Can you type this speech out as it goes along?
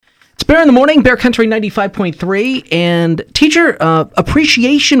Bear in the Morning, Bear Country 95.3, and Teacher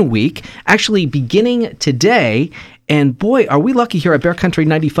Appreciation Week actually beginning today. And boy, are we lucky here at Bear Country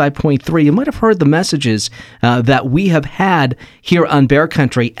 95.3. You might have heard the messages that we have had here on Bear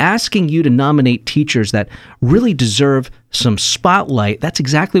Country asking you to nominate teachers that really deserve some spotlight. That's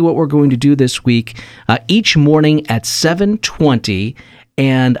exactly what we're going to do this week, each morning at 7:20.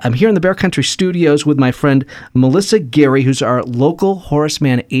 And I'm here in the Bear Country studios with my friend Melissa Gary, who's our local Horace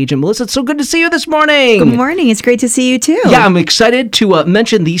Mann agent. Melissa, it's so good to see you this morning. Good morning. It's great to see you too. Yeah, I'm excited to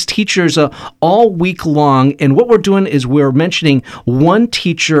mention these teachers all week long. And what we're doing is we're mentioning one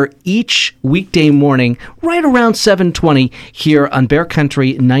teacher each weekday morning right around 7:20 here on Bear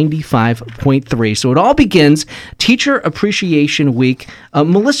Country 95.3. So it all begins Teacher Appreciation Week.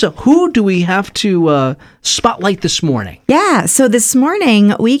 Melissa, who do we have to spotlight this morning? Yeah, so this morning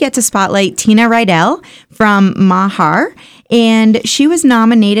we get to spotlight Tina Rydell from Mahar, and she was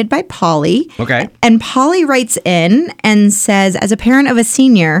nominated by Polly. Okay. And Polly writes in and says, as a parent of a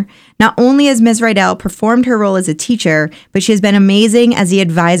senior, not only has Ms. Rydell performed her role as a teacher, but she has been amazing as the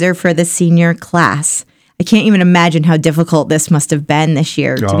advisor for the senior class. I can't even imagine how difficult this must have been this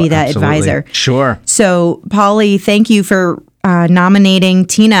year to be that advisor. Sure. So, Polly, thank you for nominating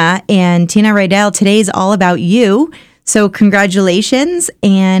Tina. And Tina Rydell, today's all about you. So congratulations,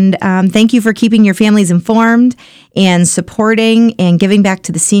 and thank you for keeping your families informed and supporting and giving back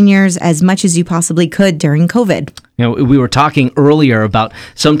to the seniors as much as you possibly could during COVID. You know, we were talking earlier about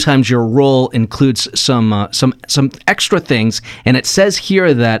sometimes your role includes some extra things, and it says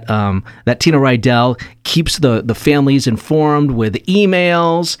here that that Tina Rydell keeps the families informed with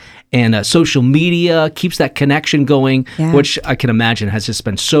emails and social media, keeps that connection going, which I can imagine has just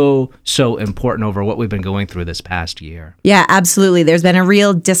been so important over what we've been going through this past year. Yeah, absolutely. There's been a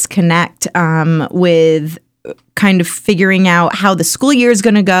real disconnect with kind of figuring out how the school year is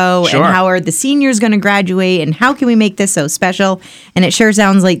going to go and how are the seniors going to graduate and how can we make this so special. And it sure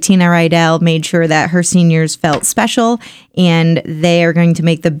sounds like Tina Rydell made sure that her seniors felt special and they are going to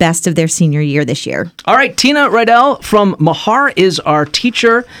make the best of their senior year this year. All right, Tina Rydell from Mahar is our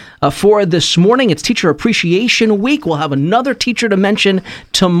teacher for this morning. It's Teacher Appreciation Week. We'll have another teacher to mention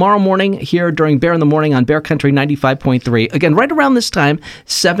tomorrow morning here during Bear in the Morning on Bear Country 95.3. Again, right around this time,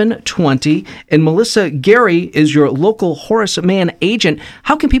 7:20. And Melissa Gary is your local Horace Mann agent.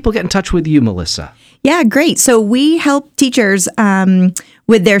 How can people get in touch with you, Melissa? Yeah, great. So we help teachers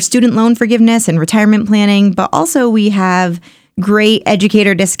with their student loan forgiveness and retirement planning, but also we have great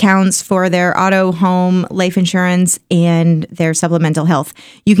educator discounts for their auto, home, life insurance, and their supplemental health.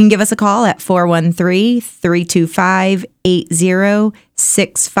 You can give us a call at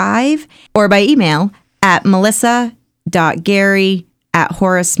 413-325-8065 or by email at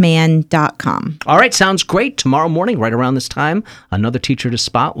melissa.gary@horacemann.com. All right, sounds great. Tomorrow morning, right around this time, another teacher to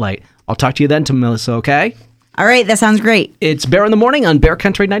spotlight. I'll talk to you then, Melissa, okay? All right, that sounds great. It's Bear in the Morning on Bear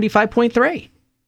Country 95.3.